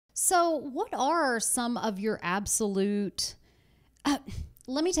So, what are some of your absolute?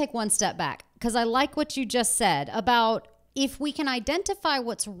 Let me take one step back because I like what you just said about if we can identify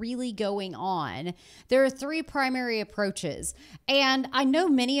what's really going on. There are three primary approaches. And I know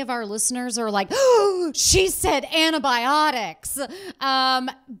many of our listeners are like, oh, she said antibiotics.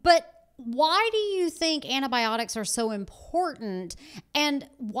 But why do you think antibiotics are so important? And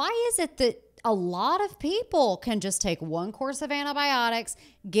why is it that a lot of people can just take one course of antibiotics,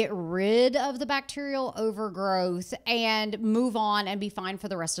 get rid of the bacterial overgrowth, and move on and be fine for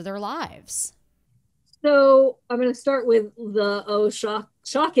the rest of their lives? So I'm going to start with the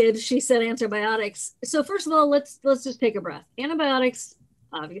shocked. She said antibiotics. So first of all, let's just take a breath. Antibiotics,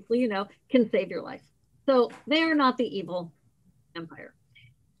 obviously, can save your life. So they are not the evil empire.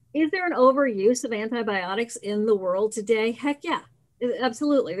 Is there an overuse of antibiotics in the world today? Heck yeah,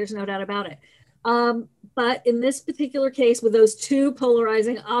 absolutely. There's no doubt about it. But in this particular case, with those two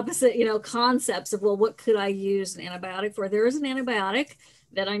polarizing opposite, concepts of, well, what could I use an antibiotic for? There is an antibiotic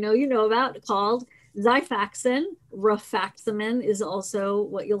that I know you know about called Xifaxan. Rifaximin is also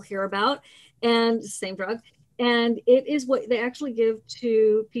what you'll hear about, and same drug. And it is what they actually give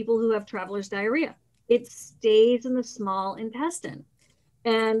to people who have traveler's diarrhea. It stays in the small intestine.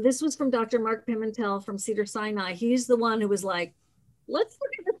 And this was from Dr. Mark Pimentel from Cedars-Sinai. He's the one who was like, let's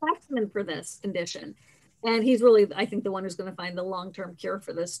look at rifaximin for this condition. And he's really, I think, the one who's going to find the long-term cure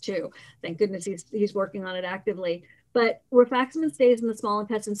for this too. Thank goodness he's working on it actively. But rifaximin stays in the small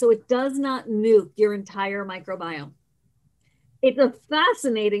intestine, so it does not nuke your entire microbiome. It's a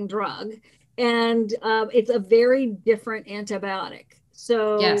fascinating drug, and it's a very different antibiotic.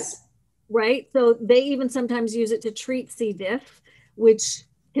 So, Yes. right? So they even sometimes use it to treat C. diff, which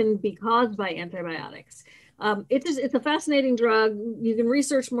can be caused by antibiotics. It's a fascinating drug. You can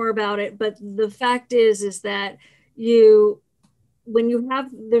research more about it, but the fact is that when you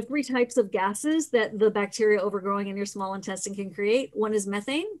have, there are three types of gases that the bacteria overgrowing in your small intestine can create. One is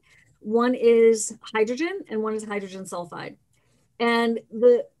methane, one is hydrogen, and one is hydrogen sulfide. And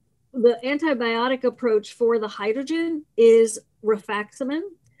the antibiotic approach for the hydrogen is rifaximin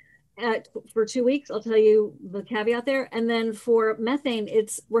for 2 weeks. I'll tell you the caveat there. And then for methane,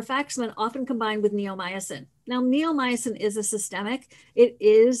 it's rifaximin often combined with neomycin. Now, neomycin is a systemic. It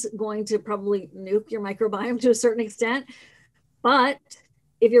is going to probably nuke your microbiome to a certain extent. But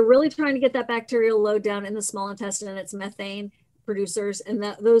if you're really trying to get that bacterial load down in the small intestine, and it's methane producers, and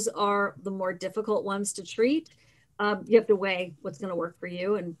those are the more difficult ones to treat. You have to weigh what's going to work for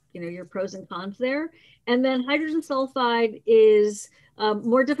you and your pros and cons there. And then hydrogen sulfide is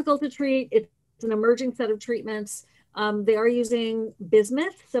more difficult to treat. It's an emerging set of treatments. They are using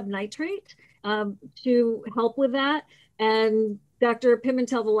bismuth subnitrate to help with that. And Dr.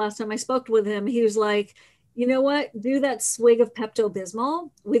 Pimentel, the last time I spoke with him, he was like, you know what, do that swig of Pepto-Bismol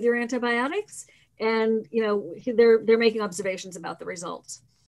with your antibiotics. And, they're making observations about the results.